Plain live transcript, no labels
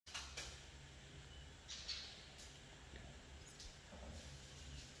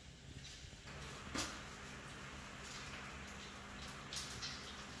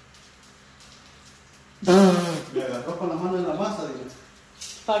Me agarró con la mano en la masa, digo.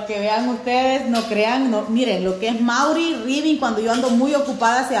 Para que vean ustedes, no crean, no, miren, lo que es Mauri, Riving, cuando yo ando muy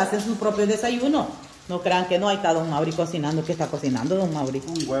ocupada se hacen sus propios desayunos. No crean que no, ahí está don Mauri cocinando. ¿Qué está cocinando don Mauri?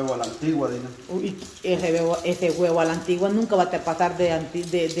 Un huevo a la antigua, Dina. Uy, ese huevo a la antigua nunca va a pasar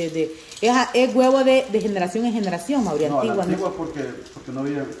es huevo de generación en generación, Mauri, No, antigua. a la antigua porque no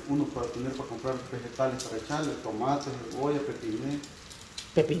había uno para tener para comprar vegetales para echarle, tomates, cebolla, pepiné.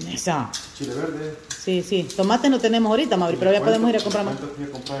 Pepinesa. Chile verde. Sí, sí. Tomates no tenemos ahorita, Mauri, pero ya podemos ir a comprar más. Fui a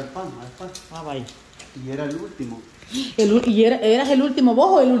comprar el pan, Ah, vaya. y era el último. ¿Y eras el último vos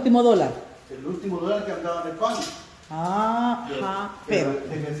o el último dólar? El último dólar que andaba de pan. Ah, ajá, pero...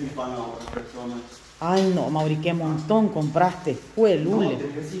 Dejé sin pan a otras personas. Ay, no, Mauri, qué montón compraste. Fue el No, lule.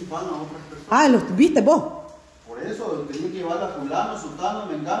 dejé sin pan a otras personas. Ah, ¿los viste vos? Por eso tenía que llevar a fulano, sultano,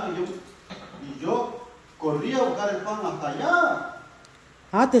 mengano, y yo corrí a buscar el pan hasta allá.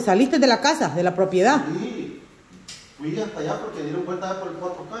 Ah, te saliste de la casa, de la propiedad. Sí, fui hasta allá porque dieron vuelta por el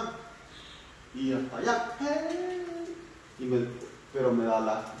 4K. Y hasta allá. Pero me da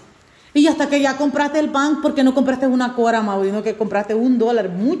lástima. Y hasta que ya compraste el pan, ¿por qué no compraste una cora, Mauri? No, que compraste $1,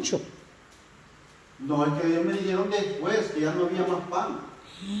 mucho. No, es que ellos me dijeron después que ya no había más pan.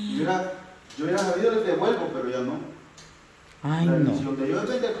 Yo hubiera sabido, les devuelvo, pero ya no. Ay, La no. misión de ellos es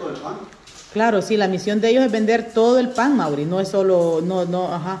vender todo el pan. Claro, sí, la misión de ellos es vender todo el pan, Mauri, no es solo,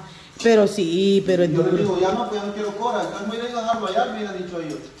 ajá. Pero sí, pero es Yo les duro. digo, ya no, pues ya no quiero cora, entonces me iré a dejarlo allá, me hubieran dicho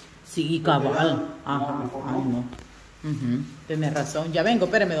ellos. Sí, cabal. No, Ajá, mejor ay, no. no. Tienes razón. Ya vengo,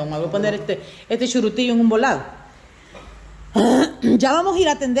 espérame, don Mauri, voy a poner este churutillo en un volado. Ya vamos a ir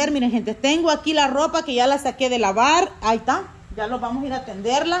a atender, miren, gente. Tengo aquí la ropa que ya la saqué de lavar. Ahí está. Ya los vamos a ir a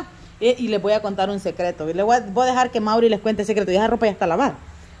atenderla. Y les voy a contar un secreto. Voy a dejar que Mauri les cuente el secreto. Ya la ropa ya está lavada.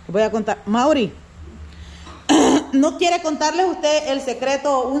 Les voy a contar. Mauri, ¿no quiere contarles usted el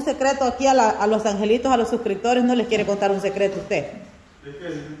secreto, un secreto aquí a los angelitos, a los suscriptores? ¿No les quiere contar un secreto usted? ¿De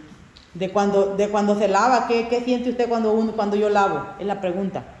qué? De cuando se lava, ¿qué siente usted cuando yo lavo? Es la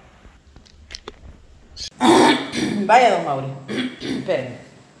pregunta. Vaya, don Mauri. Espérenme.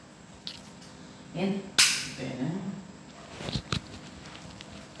 Bien.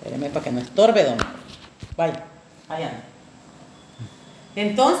 Espérenme para que no estorbe, don Mauri. Vaya, vaya.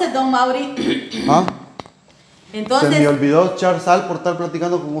 Entonces, don Mauri. ¿Ah? Entonces, Se me olvidó echar sal por estar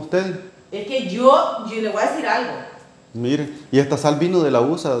platicando con usted. es que yo le voy a decir algo. Mire, y esta sal vino de la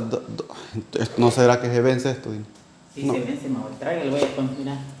USA. ¿No será que se vence esto? Sí, No. se vence, Mauri. Traiga, le voy a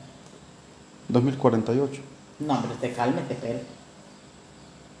continuar. 2048. No, pero te cálmate, espere.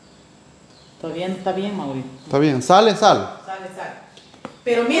 Está bien, Mauri. Está bien, sale sal. Sale.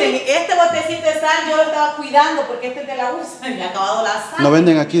 Pero miren, este botecito de sal yo lo estaba cuidando porque este es de la USA y me ha acabado la sal. ¿No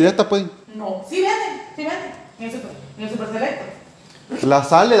venden aquí de esta, pues? No, sí venden. En el super selecto. La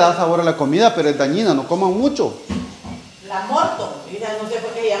sal le da sabor a la comida, pero es dañina, no coman mucho. La Morton. No sé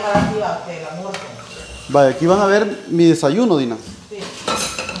por qué se llama así la Morton. Vaya, aquí van a ver mi desayuno, Dina. Sí.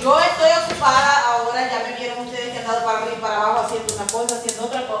 Yo estoy ocupada ahora, ya me vieron ustedes que he andado para arriba y para abajo haciendo una cosa, haciendo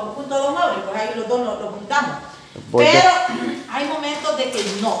otra, junto a don Mauri, pues ahí los dos nos juntamos. Pero hay momentos de que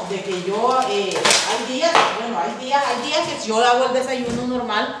no, de que yo, hay días que yo hago el desayuno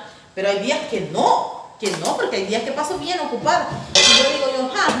normal, pero hay días que no, porque hay días que paso bien ocupada. Y yo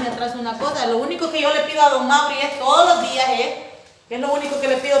digo, me atraso una cosa. Lo único que yo le pido a don Mauri es todos los días, ¿qué es lo único que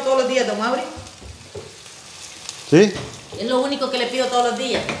le pido todos los días, don Mauri? ¿Sí? Es lo único que le pido todos los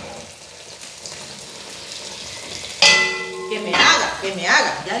días. Que me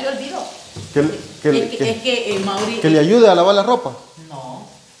haga, ya le olvidó. Mauri... Que le ayude a lavar la ropa. No.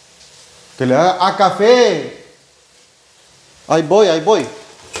 Que le haga a café. Ahí voy.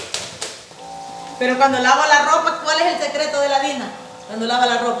 Pero cuando lavo la ropa, ¿cuál es el secreto de la Dina? Cuando lava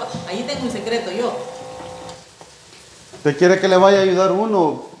la ropa, ahí tengo un secreto yo. ¿Usted quiere que le vaya a ayudar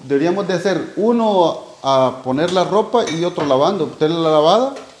uno? Deberíamos de hacer uno a poner la ropa y otro lavando. Usted la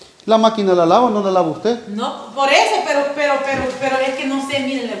lavada, la máquina la lava, no la lava usted. No, por eso, pero es que no sé,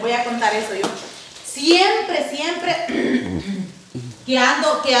 miren, les voy a contar eso yo. Siempre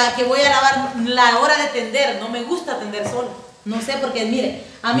que voy a lavar la hora de tender, no me gusta tender solo. No sé, porque mire,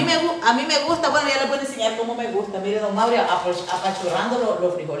 a mí me gusta, bueno, ya les voy a enseñar cómo me gusta. Mire, don Mauri, apachurrando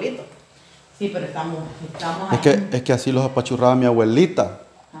los frijolitos. Sí, pero estamos Es que así los apachurraba mi abuelita.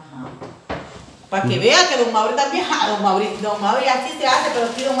 Ajá. Para que vea que don Mauri también, don Mauri así se hace, pero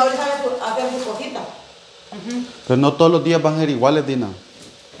aquí don Mauri sabe hacer sus cositas. Pero no todos los días van a ser iguales, Dina.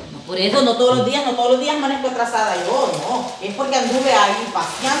 No, por eso no todos los días amanezco atrasada yo, no. Es porque anduve ahí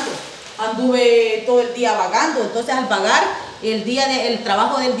paseando, anduve todo el día vagando. Entonces al vagar, el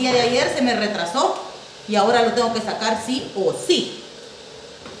trabajo del día de ayer se me retrasó y ahora lo tengo que sacar sí o sí.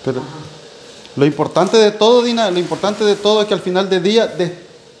 Pero Lo importante de todo, Dina, lo importante de todo es que al final del día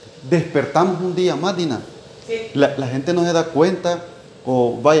despertamos un día más, Dina. Sí. La gente no se da cuenta,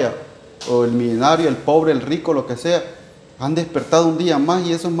 o vaya, o el millonario, el pobre, el rico, lo que sea, han despertado un día más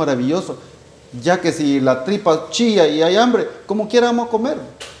y eso es maravilloso. Ya que si la tripa chilla y hay hambre, como quiera vamos a comer.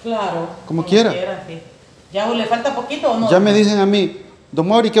 Claro. Como quiera. Sí. ¿Ya le falta poquito o no? Ya me dicen a mí, don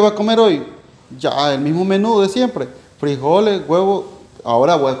Mauri, ¿qué va a comer hoy? Ya, el mismo menú de siempre. Frijoles, huevos,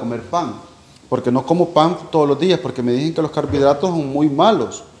 ahora voy a comer pan. Porque no como pan todos los días, porque me dicen que los carbohidratos son muy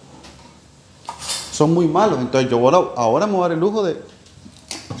malos. Son muy malos. Entonces yo ahora me voy a dar el lujo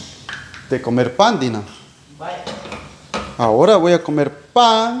de comer pan, Dina. Vaya. Ahora voy a comer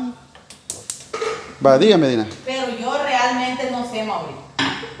pan. Va, dígame, Dina. Pero yo realmente no sé, Mauri.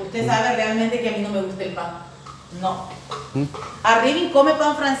 Usted sabe realmente que a mí no me gusta el pan. No. Arribin come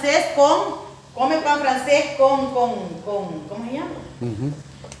pan francés con ¿cómo se llama?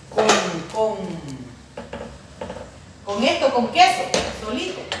 Con esto, con queso,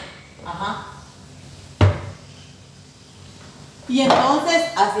 solito. Ajá. Y entonces,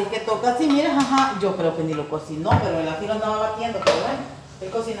 así es que toca así, mira, ajá. Yo creo que ni lo cocinó, pero él así lo andaba batiendo, pero bueno, él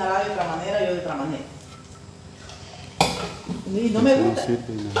cocinará de otra manera, yo de otra manera. Y no me gusta.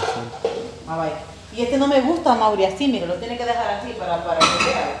 Ah, vaya. Y este no me gusta, Mauri, así, mira, lo tiene que dejar así para que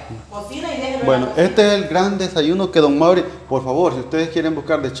vea. Cocina y déjelo. Bueno, este es el gran desayuno que don Mauri, por favor, si ustedes quieren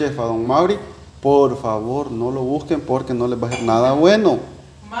buscar de chef a don Mauri, por favor, no lo busquen porque no les va a hacer nada bueno.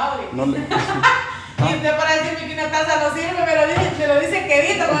 Mauri. No le... Y usted para decirme que una taza no sirve, me lo dice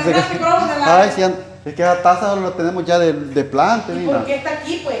quedito con el gran micrófono en la... Ay, sí, es que esa taza ahora la tenemos ya de planta. ¿Y por qué está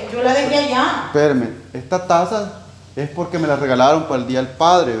aquí, pues? Yo la dejé allá. Espérame, esta taza es porque me la regalaron para el Día del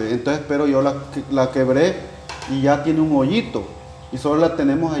Padre, ¿ve? Entonces, pero yo la quebré y ya tiene un hoyito. Y solo la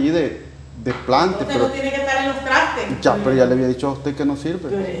tenemos allí de planta. Usted no tiene que estar en los trastes. Ya, pero ya le había dicho a usted que no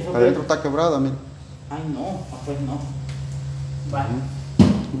sirve. Adentro está quebrada, mira. Ay, no, pues no. Vale.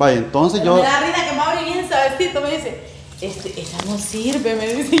 Vaya, entonces pero yo... me da risa que Mauri bien sabecito me dice, esa no sirve, me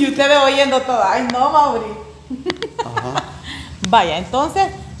dice, y ustedes oyendo todo. Ay, no, Mauri. Ajá. Vaya, entonces,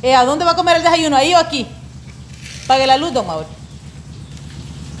 ¿a dónde va a comer el desayuno? ¿Ahí o aquí? Pague la luz, don Mauri.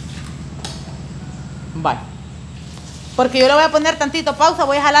 Vaya. Porque yo le voy a poner tantito pausa,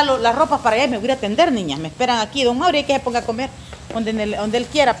 voy a jalar las ropas para allá y me voy a atender, niñas. Me esperan aquí, don Mauri, hay que se ponga a comer donde él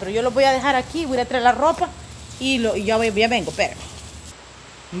quiera, pero yo lo voy a dejar aquí, voy a traer la ropa y ya vengo, espérame.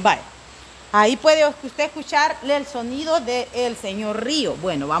 Vaya. Ahí puede usted escuchar el sonido del señor Río.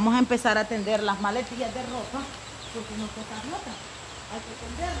 Bueno, vamos a empezar a tender las maletillas de ropa porque no están rotas. Hay que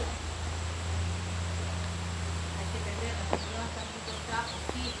tenderlas.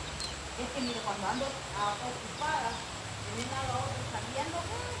 Es que mire, cuando ando ocupada, de un lado a otro saliendo,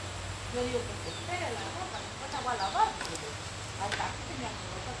 yo digo que se espere la ropa, después la voy a lavar. Hasta aquí se me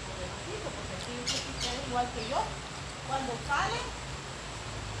acoloca por el piso, porque si usted es igual que yo, cuando sale,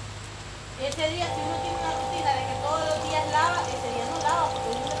 ese día, si uno tiene una rutina de que todos los días lava, ese día no lava,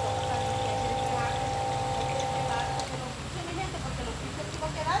 porque uno le toca salir y hay que despejarse, porque los pisos, mi gente, porque los pisos sí va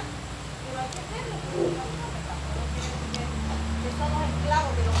a quedar, pero hay que hacerlo, porque somos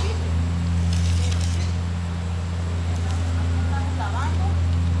esclavos de los pisos. Estamos lavando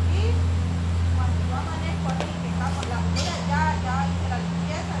y cuando yo amanezco aquí, que estamos la comida, ya hice la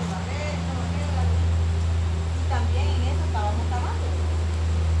limpieza, el barrer, todo eso, y también en eso estábamos lavando.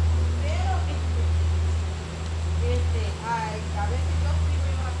 Pero a veces yo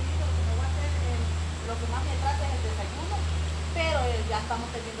escribo rapidito, lo que me voy a hacer, lo que más me trata es el desayuno, pero ya estamos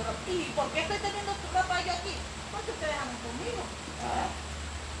teniendo ropa. ¿Y por qué estoy teniendo ropa yo aquí? Porque ustedes andan conmigo.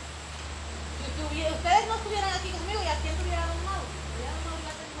 Si ustedes no estuvieran aquí conmigo, ¿y a quién tuviera don Mauri? Ya don Mauri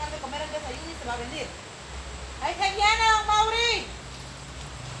va a terminar de comer el desayuno y se va a venir. ¡Ahí se viene, don Mauri!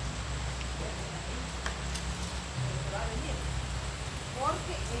 Se va a venir.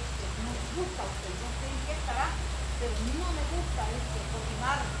 Porque no me gusta usted, no sé en qué estará, pero a mí no me gusta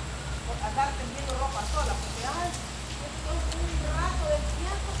cocinar, andar tendiendo ropa sola, porque esto es un rato del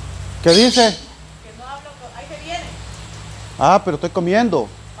tiempo. ¿Qué dice? Que no hablo, ahí se viene. Ah, pero estoy comiendo.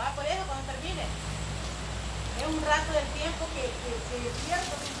 Va por eso cuando termine. Es un rato del tiempo que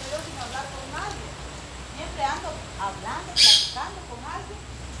pierdo siempre yo sin hablar con nadie. Siempre ando hablando, platicando con alguien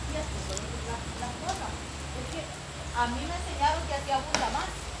y haciendo las cosas. Es que a mí me enseñaron que así abunda más.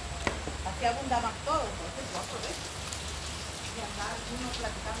 Así abunda más todo. Entonces yo aprovecho de andar uno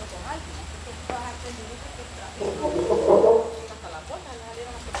platicando con alguien. Entonces tú vas a hacer minutos que hasta las bolsas le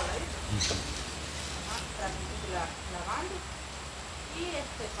salieron hasta por ahí. Lavando y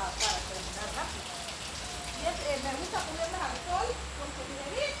para terminar rápido. Y me gusta ponerlas al sol porque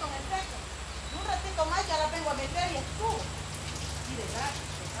ligerito en el seco. Un ratito más ya las vengo a meter y estuvo. Y de gratis,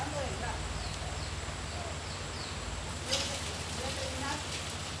 dejando de gratis.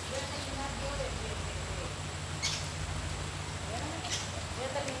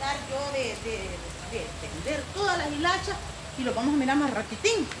 yo de tender todas las hilachas y lo vamos a mirar más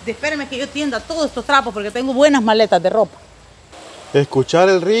raquitín. Espérenme que yo tienda todos estos trapos porque tengo buenas maletas de ropa. Escuchar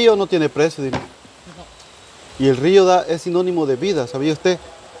el río no tiene precio, dime. Y el río es sinónimo de vida. ¿Sabía usted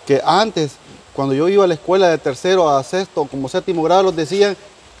que antes, cuando yo iba a la escuela de tercero a sexto, como séptimo grado, nos decían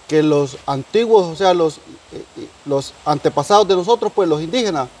que los antiguos, o sea, los antepasados de nosotros, pues los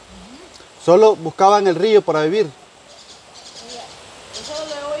indígenas, solo buscaban el río para vivir? Eso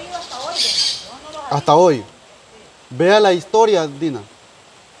lo he oído hasta hoy, yo no lo sabía. Hasta hoy. Sí. Vea la historia, Dina.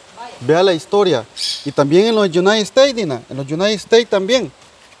 Vaya. Vea la historia. Y también en los United States, Dina. En los United States también.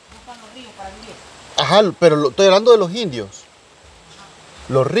 Buscan los ríos para vivir. Ajá, pero estoy hablando de los indios. Ajá.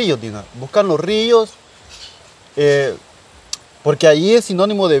 Los ríos, Dina. Buscan los ríos. Porque allí es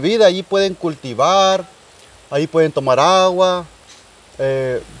sinónimo de vida. Allí pueden cultivar. Ahí pueden tomar agua.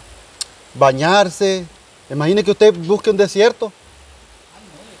 Bañarse. Imagine que usted busque un desierto.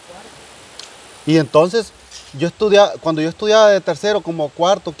 Y entonces, cuando yo estudiaba de tercero, como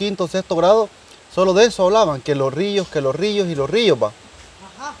cuarto, quinto, sexto grado, solo de eso hablaban, que los ríos y los ríos, va.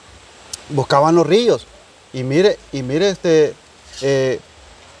 Ajá. Buscaban los ríos. Y mire,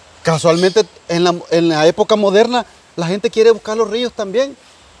 casualmente en la época moderna, la gente quiere buscar los ríos también.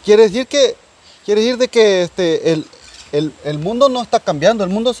 Quiere decir de que el mundo no está cambiando,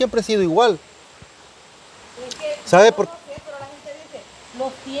 el mundo siempre ha sido igual. Es que, ¿Sabe por qué? Pero la gente dice,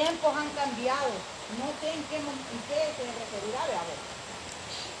 los tiempos han cambiado. No sé en qué se referirá, vos.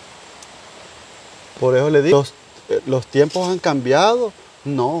 Por eso le digo, los tiempos han cambiado.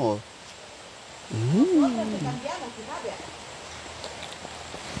 No. Nosotros que cambiamos, fíjate.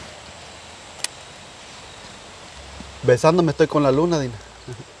 Besándome estoy con la luna, Dina.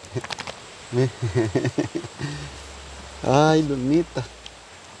 Ay, lunita.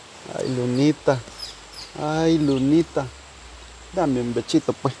 Ay, lunita. Ay, lunita. Dame un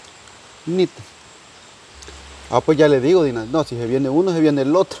bechito, pues. Lunita. Ah, pues ya le digo, Dina. No, si se viene uno, se viene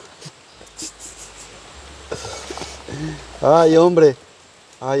el otro. Ay, hombre.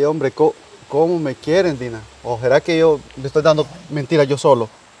 Ay, hombre, ¿cómo me quieren, Dina? ¿O será que yo le estoy dando mentiras yo solo?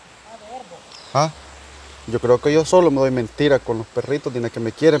 ¿Ah? Yo creo que yo solo me doy mentira con los perritos, Dina, que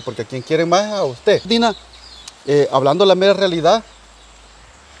me quieren, porque a quien quieren más es a usted. Dina, hablando la mera realidad,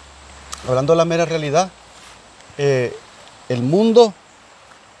 el mundo,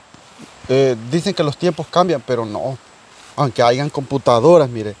 dicen que los tiempos cambian, pero no. Aunque hayan computadoras,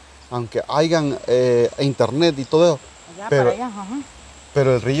 mire, aunque hayan internet y todo eso. Allá para allá, ajá.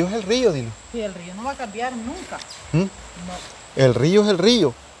 Pero el río es el río, Dina. Sí, el río no va a cambiar nunca. ¿Mm? No. El río es el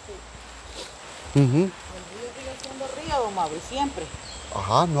río. Sí. El río sigue siendo río, don Mauro, siempre.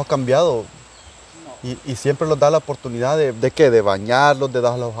 Ajá, no ha cambiado. No. Y siempre nos da la oportunidad ¿de qué? De bañarlos, de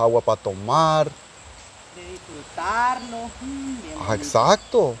darles agua para tomar. De disfrutarlo. Ajá,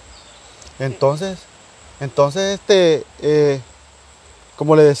 exacto. Entonces,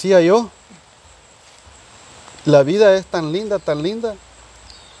 como le decía yo, la vida es tan linda,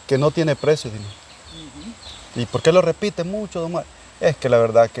 que no tiene precio, Dina. ¿Y por qué lo repite mucho, don Mario? Es que la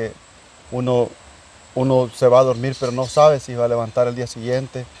verdad que uno se va a dormir, pero no sabe si va a levantar el día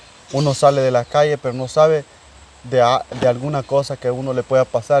siguiente. Uno sale de la calle, pero no sabe de alguna cosa que a uno le pueda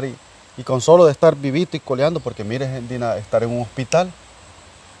pasar. Y con solo de estar vivito y coleando, porque mire, Dina, estar en un hospital,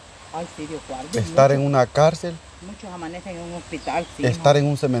 Ay, sí, Dios guarde. estar en una cárcel, Muchos amanecen en un hospital, sí. estar en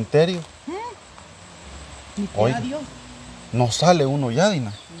un cementerio. Oiga, Dios. No sale uno ya,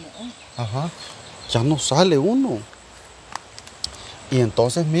 Dina. No. Ajá, ya no sale uno. Y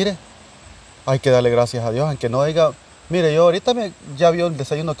entonces, mire, hay que darle gracias a Dios, aunque no diga, mire, yo ahorita ya vio el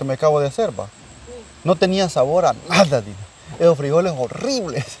desayuno que me acabo de hacer, va. Sí. No tenía sabor a nada, Dina. Esos frijoles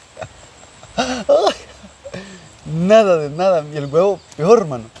horribles. Nada de nada. Y el huevo peor,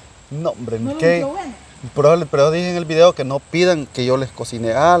 hermano. No, hombre, ¿No ¿qué? lo hizo bueno? Pero dije en el video que no pidan que yo les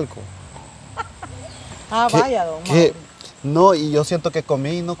cocine algo. Ah, vaya, don ¿Qué? Mauro. No, y yo siento que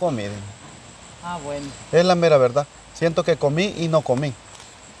comí y no comí, Dina. Ah, bueno. Es la mera verdad. Siento que comí y no comí.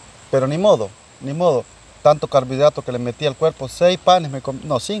 Pero ni modo. Tanto carbohidrato que le metí al cuerpo. 6 panes me comí.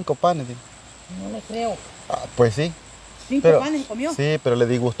 No, 5 panes, Dina. No le creo. Ah, pues sí. 5 panes comió. Sí, pero le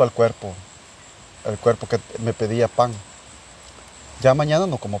di gusto al cuerpo. El cuerpo que me pedía pan. Ya mañana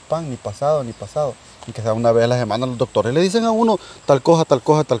no como pan, ni pasado. Y que sea una vez a la semana los doctores le dicen a uno tal cosa,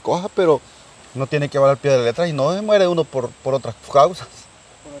 pero no tiene que llevar al pie de la letra y no se muere uno por otras causas.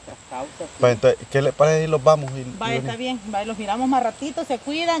 Por otras causas, sí. Pues entonces, ¿qué le parece si los vamos? Vaya, está bien. Vaya, los miramos más ratito, se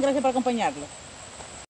cuidan. Gracias por acompañarlos.